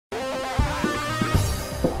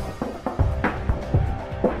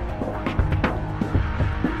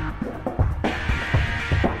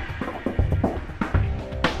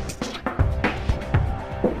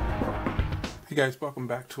guys, welcome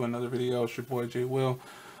back to another video. It's your boy Jay Will.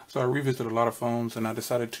 So I revisited a lot of phones and I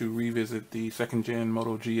decided to revisit the second gen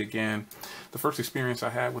Moto G again. The first experience I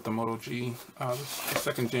had with the Moto G, the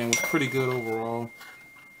second gen was pretty good overall,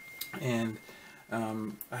 and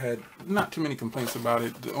I had not too many complaints about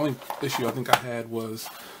it. The only issue I think I had was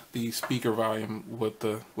the speaker volume with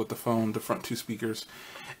the phone, the front two speakers,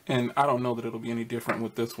 and I don't know that it'll be any different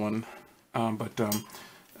with this one, but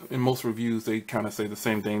in most reviews they kind of say the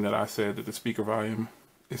same thing that I said, that the speaker volume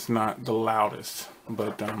is not the loudest.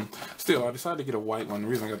 But still, I decided to get a white one. The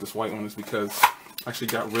reason I got this white one is because I actually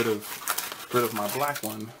got rid of my black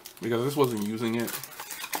one because I just wasn't using it,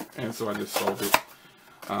 and so I just sold it.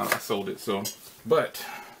 I sold it. So, but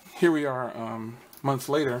here we are months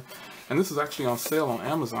later, and this is actually on sale on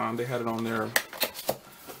Amazon. They had it on their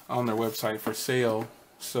website for sale.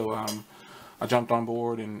 So I jumped on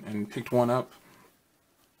board and picked one up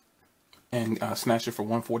and snatched it for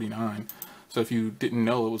 $149. So if you didn't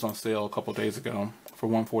know, it was on sale a couple days ago for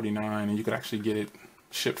 $149, and you could actually get it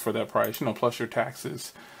shipped for that price, plus your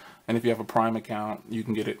taxes. And if you have a Prime account, you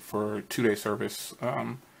can get it for 2-day service,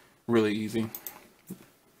 really easy,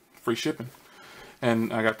 free shipping.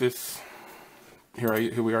 And I got this here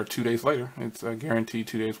we are 2 days later. It's guaranteed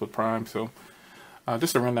 2 days with Prime. So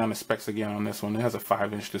just to run down the specs again on this one, it has a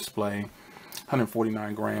 5-inch display,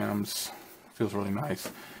 149 grams, feels really nice.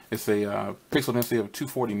 It's a pixel density of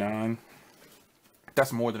 249.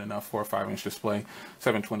 That's more than enough for a 5-inch display,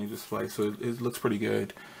 720 display, so it looks pretty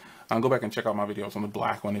good. Go back and check out my videos on the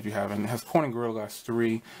black one if you haven't. It has Corning Gorilla Glass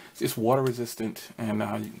 3. It's water resistant, and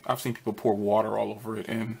I've seen people pour water all over it,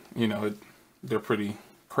 and they're pretty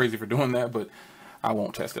crazy for doing that, but I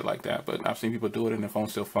won't test it like that. But I've seen people do it and their phone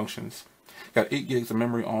still functions. Got 8 gigs of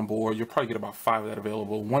memory on board. You'll probably get about 5 of that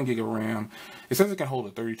available. 1 gig of RAM. It says it can hold a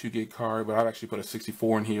 32 gig card, but I've actually put a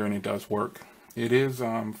 64 in here and it does work. It is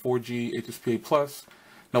 4G HSPA plus,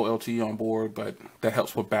 no LTE on board, but that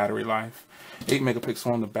helps with battery life. 8 megapixel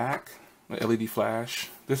on the back, the LED flash.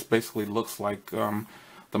 This basically looks like the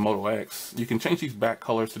Moto X. You can change these back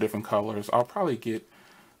colors to different colors. I'll probably get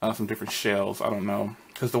some different shells. I don't know,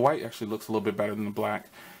 because the white actually looks a little bit better than the black.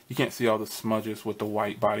 You can't see all the smudges with the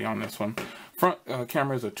white body on this one. Front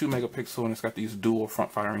camera is a 2 megapixel, and it's got these dual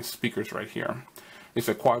front firing speakers right here. It's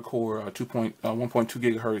a quad core 1.2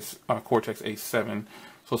 gigahertz Cortex A7,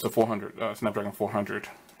 so it's a 400 Snapdragon 400.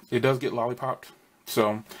 It does get lollipopped,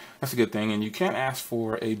 so that's a good thing. And you can't ask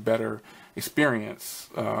for a better experience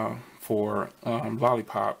for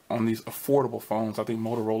lollipop on these affordable phones. I think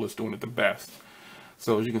Motorola is doing it the best.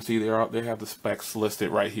 So as you can see, they have the specs listed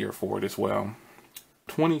right here for it as well.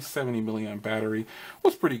 2070 milliamp battery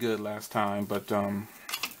was pretty good last time, but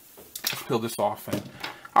let's peel this off, and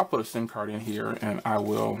I'll put a SIM card in here and I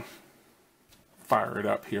will fire it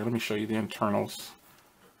up here. Let me show you the internals.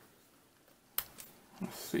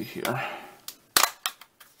 Let's see here.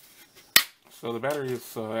 So the battery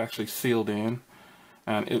is actually sealed in,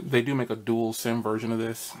 and they do make a dual SIM version of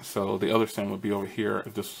this. So the other SIM would be over here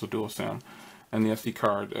if this was a dual SIM, and the SD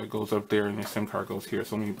card goes up there and the SIM card goes here.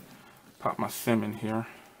 So let me pop my SIM in here.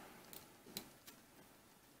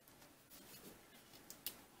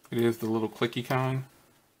 It is the little clicky kind.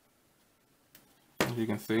 As you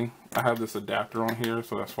can see, I have this adapter on here,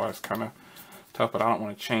 so that's why it's kind of tough, but I don't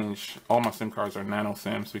want to change. All my SIM cards are nano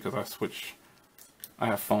SIMs because I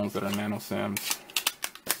have phones that are nano SIMs.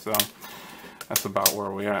 So that's about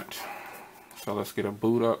where we're at. So let's get a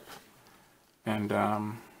boot up, and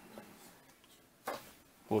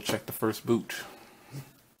we'll check the first boot.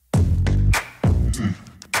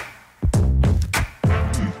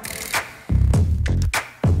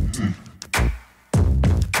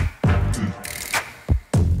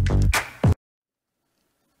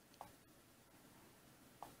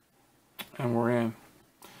 And we're in.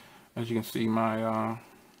 As you can see, my I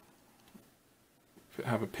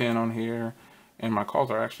have a pin on here, and my calls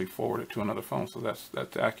are actually forwarded to another phone, so that's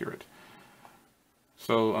accurate.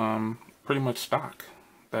 So pretty much stock.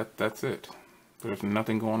 That's it. There's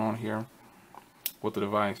nothing going on here with the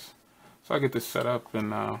device. So I get this set up,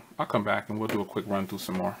 and I'll come back and we'll do a quick run through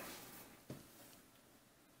some more.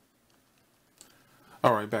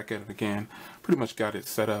 Alright, back at it again. Pretty much got it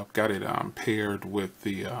set up, got it paired with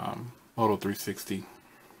the Moto 360,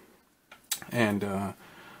 and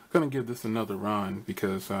gonna give this another run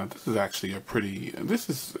because this is actually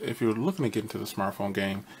if you're looking to get into the smartphone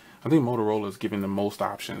game, I think Motorola is giving the most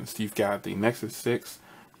options. You've got the Nexus 6,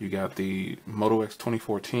 you got the Moto X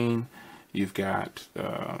 2014, you've got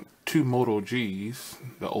 2 Moto Gs,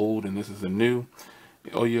 the old and this is the new.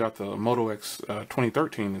 Oh, you got the Moto X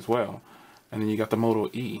 2013 as well, and then you got the Moto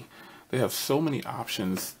E. they have so many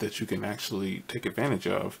options that you can actually take advantage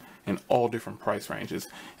of in all different price ranges.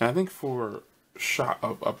 And I think for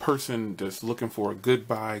a person that's looking for a good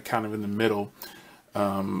buy, kind of in the middle,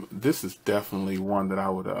 this is definitely one that I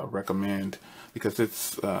would recommend, because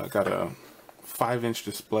it's got a 5-inch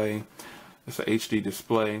display. It's an HD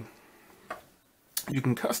display. You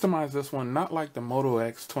can customize this one, not like the Moto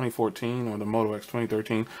X 2014 or the Moto X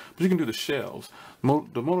 2013, but you can do the shells.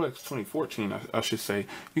 The Moto X 2014, I should say,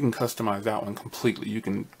 you can customize that one completely. You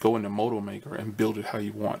can go into Moto Maker and build it how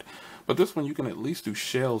you want. But this one, you can at least do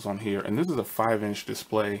shells on here, and this is a 5-inch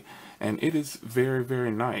display, and it is very,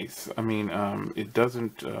 very nice. I mean, it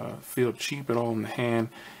doesn't feel cheap at all in the hand.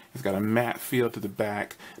 It's got a matte feel to the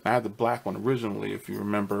back. I had the black one originally, if you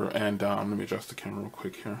remember, and let me adjust the camera real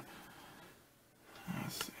quick here.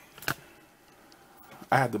 Let's see.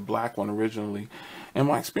 I had the black one originally, and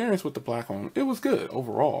my experience with the black one, it was good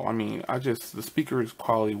overall. I mean, the speaker's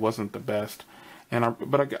quality wasn't the best,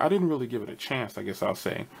 but I didn't really give it a chance, I guess I'll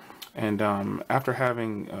say. And after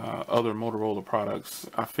having other Motorola products,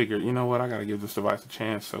 I figured, you know what, I got to give this device a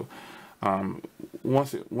chance. So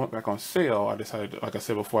once it went back on sale, I decided, like I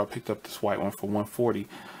said before, I picked up this white one for $149.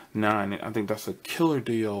 I think that's a killer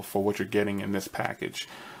deal for what you're getting in this package.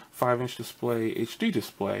 5-inch display, HD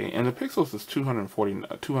display, and the pixels is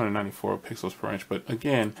 294 pixels per inch. But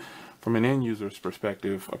again, from an end user's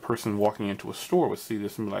perspective, a person walking into a store would see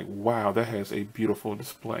this and be like, wow, that has a beautiful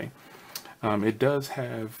display. It does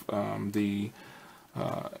have the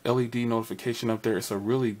LED notification up there. It's a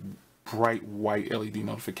really bright white LED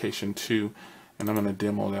notification too, and I'm going to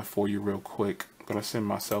demo that for you real quick. I'm going to send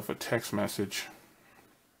myself a text message,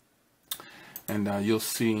 and you'll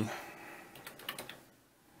see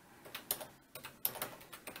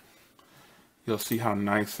how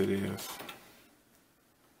nice it is.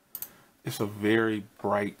 It's a very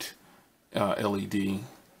bright LED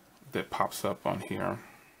that pops up on here.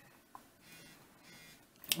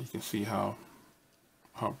 You can see how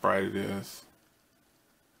bright it is.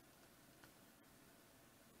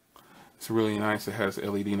 It's really nice. It has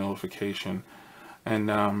LED notification,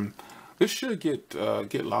 and this should get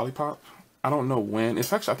Lollipop. I don't know when.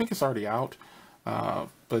 It's actually, I think it's already out,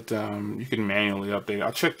 but you can manually update it.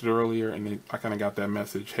 I checked it earlier, and I kind of got that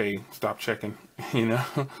message, hey, stop checking, you know.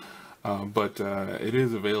 But it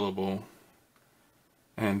is available,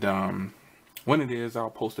 and when it is,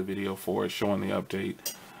 I'll post a video for it showing the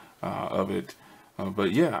update of it.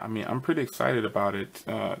 But yeah, I mean, I'm pretty excited about it,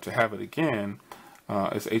 to have it again.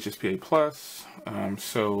 It's HSPA plus,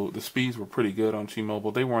 so the speeds were pretty good on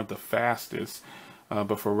T-Mobile. They weren't the fastest,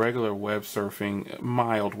 but for regular web surfing,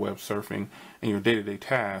 mild web surfing, and your day-to-day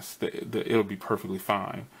tasks, it'll be perfectly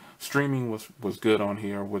fine. Streaming was good on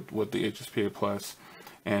here with the HSPA plus,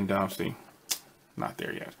 and see, not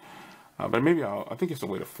there yet. But maybe I think it's a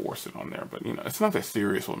way to force it on there, but you know, it's not that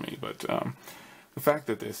serious with me. But the fact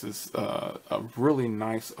that this is a really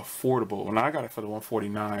nice, affordable, and I got it for the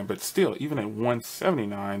 $149, but still, even at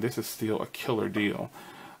 $179, this is still a killer deal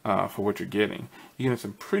for what you're getting. You're getting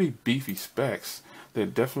some pretty beefy specs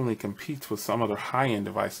that definitely competes with some other high-end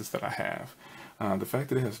devices that I have. The fact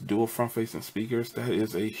that it has dual front-facing speakers, that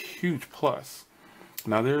is a huge plus.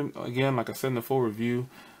 Now, again, like I said in the full review,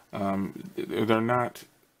 they're not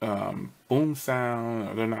boom sound,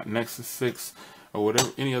 or they're not Nexus 6, or whatever,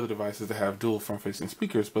 any other devices that have dual front-facing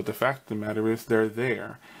speakers, but the fact of the matter is they're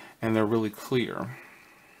there, and they're really clear.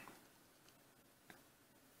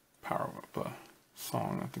 Power up a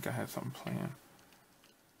song. I think I had something playing.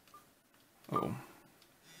 Oh.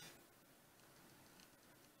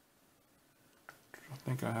 I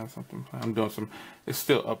think I have something playing. I'm doing some, it's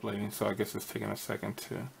still uploading, so I guess it's taking a second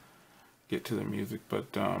to get to the music,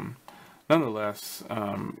 but nonetheless,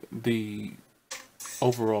 the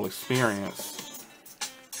overall experience,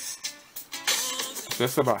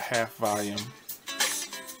 that's about half volume.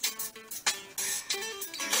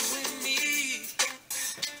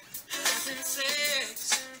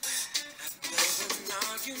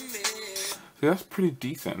 See, that's pretty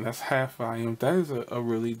decent. That's half volume. That is a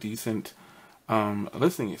really decent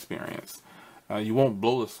listening experience. You won't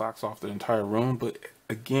blow the socks off the entire room, but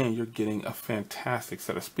again, you're getting a fantastic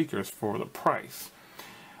set of speakers for the price.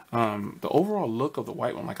 The overall look of the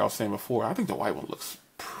white one, like I was saying before, I think the white one looks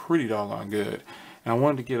pretty doggone good. And I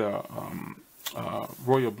wanted to get a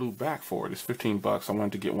royal blue back for it. It's 15 bucks. I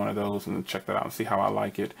wanted to get one of those and check that out and see how I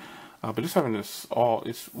like it. But just having this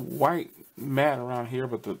it's white matte around here,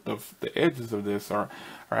 but the edges of this are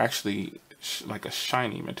actually like a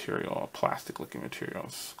shiny material, a plastic looking material.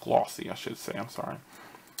 It's glossy, I should say, I'm sorry.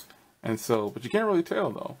 And so, but you can't really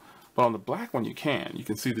tell though. But on the black one, you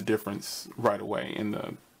can see the difference right away in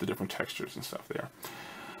the different textures and stuff there.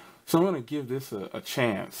 So I'm going to give this a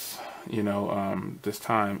chance, you know, this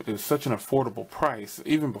time. It's such an affordable price.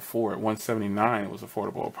 Even before at $179, it was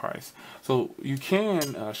affordable price. So you can,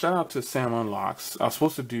 shout out to Sam Unlocks. I was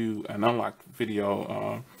supposed to do an unlocked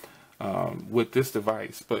video with this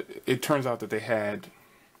device, but it turns out that they had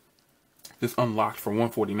this unlocked for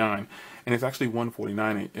 $149, and it's actually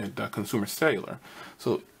 $149 at Consumer Cellular.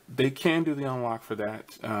 So they can do the unlock for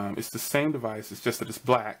that. It's the same device, it's just that it's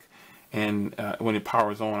black. And when it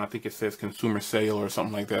powers on, I think it says Consumer Cellular or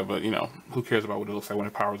something like that. But, you know, who cares about what it looks like when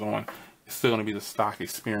it powers on? It's still going to be the stock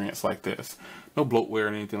experience like this. No bloatware or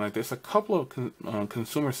anything like this. A couple of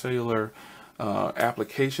Consumer Cellular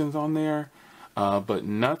applications on there, but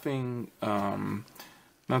nothing.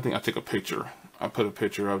 Nothing. I took a picture. I put a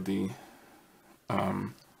picture of the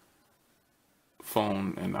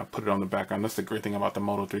phone and I put it on the background. That's the great thing about the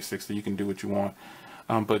Moto 360. You can do what you want.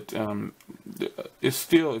 But it's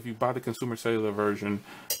still, if you buy the Consumer Cellular version,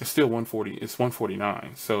 it's still $140. It's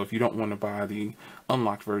 $149. So if you don't want to buy the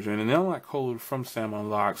unlocked version, and the unlock code from Sam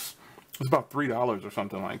Unlocks is about $3 or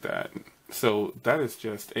something like that. So that is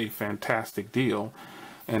just a fantastic deal.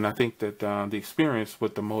 And I think that the experience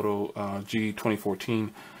with the Moto G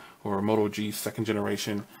 2014 or Moto G second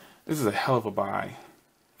generation, this is a hell of a buy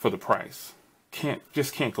for the price.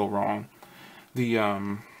 Just can't go wrong. The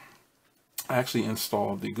I actually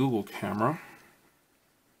installed the Google camera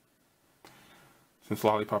since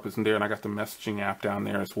Lollipop isn't there, and I got the messaging app down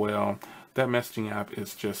there as well. That messaging app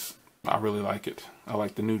is just, I really like it. I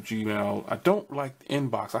like the new Gmail. I don't like the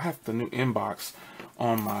inbox. I have the new inbox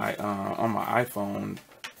on my iPhone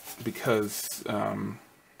because the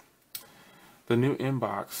new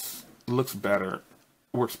inbox looks better,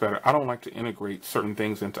 works better. I don't like to integrate certain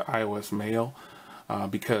things into iOS Mail.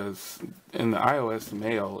 Because in the iOS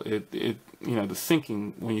Mail, it you know, the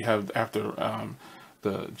syncing when you have after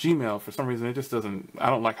the Gmail, for some reason it just doesn't. I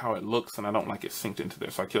don't like how it looks, and I don't like it synced into there.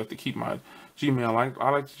 So I like to keep my Gmail. I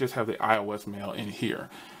like to just have the iOS Mail in here.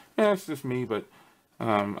 And it's just me, but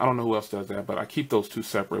I don't know who else does that. But I keep those two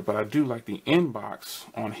separate. But I do like the inbox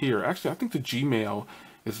on here. Actually, I think the Gmail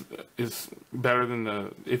is better than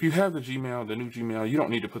the. If you have the Gmail, the new Gmail, you don't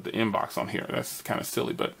need to put the inbox on here. That's kind of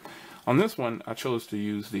silly, but. On this one, I chose to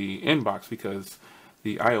use the inbox because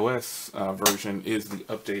the iOS version is the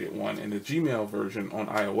updated one, and the Gmail version on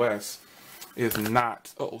iOS is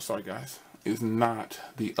not. Oh, sorry guys, is not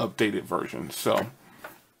the updated version. So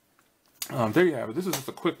there you have it. This is just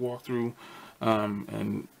a quick walkthrough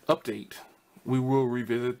and update. We will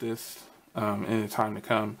revisit this in the time to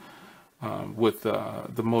come. With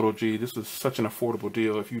the Moto G. This was such an affordable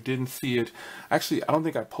deal. If you didn't see it, actually, I don't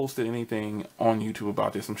think I posted anything on YouTube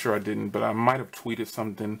about this. I'm sure I didn't, but I might have tweeted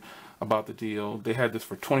something about the deal. They had this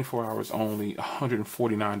for 24 hours only,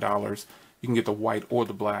 $149. You can get the white or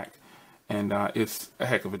the black, and it's a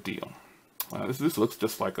heck of a deal. This looks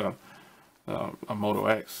just like a Moto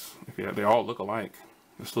X. Yeah, they all look alike.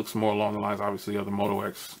 This looks more along the lines, obviously, of the Moto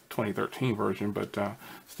X 2013 version, but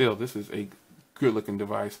still, this is a good looking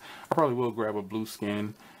device. I probably will grab a blue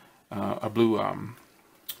skin, a blue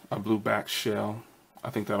back shell. I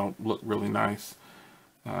think that'll look really nice.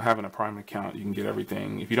 Having a Prime account, you can get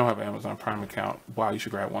everything. If you don't have an Amazon Prime account, wow, you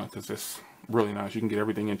should grab one because it's really nice. You can get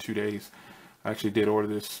everything in 2 days. I actually did order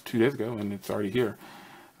this 2 days ago, and it's already here.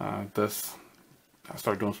 Thus, I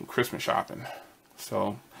started doing some Christmas shopping,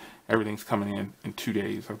 so everything's coming in 2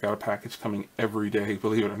 days. I've got a package coming every day,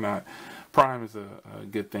 believe it or not. Prime is a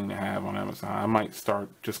good thing to have on Amazon. I might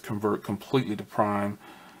just convert completely to Prime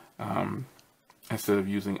instead of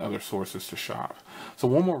using other sources to shop. So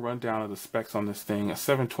one more rundown of the specs on this thing. A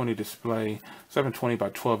 720 display, 720 by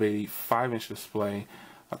 1280, 5-inch display,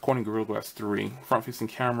 according to Gorilla Glass 3. Front-facing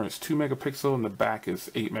camera is 2 megapixel and the back is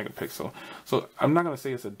 8 megapixel. So I'm not going to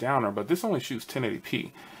say it's a downer, but this only shoots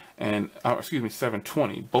 1080p. And, excuse me,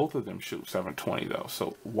 720. Both of them shoot 720 though.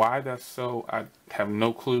 So why that's so, I have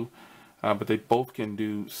no clue. But they both can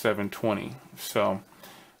do 720. So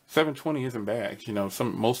 720 isn't bad. You know,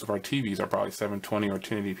 most of our TVs are probably 720 or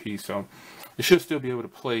 1080p. So it should still be able to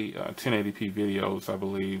play 1080p videos, I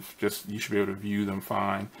believe. Just you should be able to view them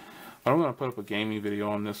fine. But I'm going to put up a gaming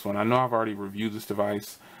video on this one. I know I've already reviewed this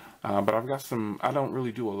device, but I've got some. I don't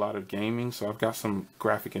really do a lot of gaming, so I've got some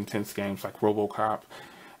graphic intense games like RoboCop.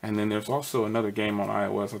 And then there's also another game on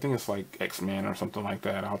iOS. I think it's like X-Men or something like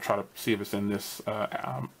that. I'll try to see if it's in this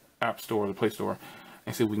App Store, the Play Store,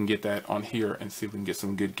 and see if we can get that on here and see if we can get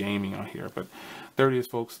some good gaming on here. But there it is,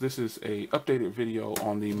 folks. This is a updated video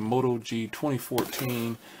on the Moto G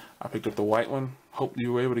 2014. I picked up the white one. Hope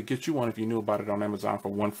you were able to get you one if you knew about it on Amazon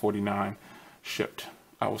for $149 shipped.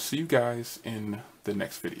 I will see you guys in the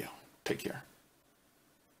next video. Take care.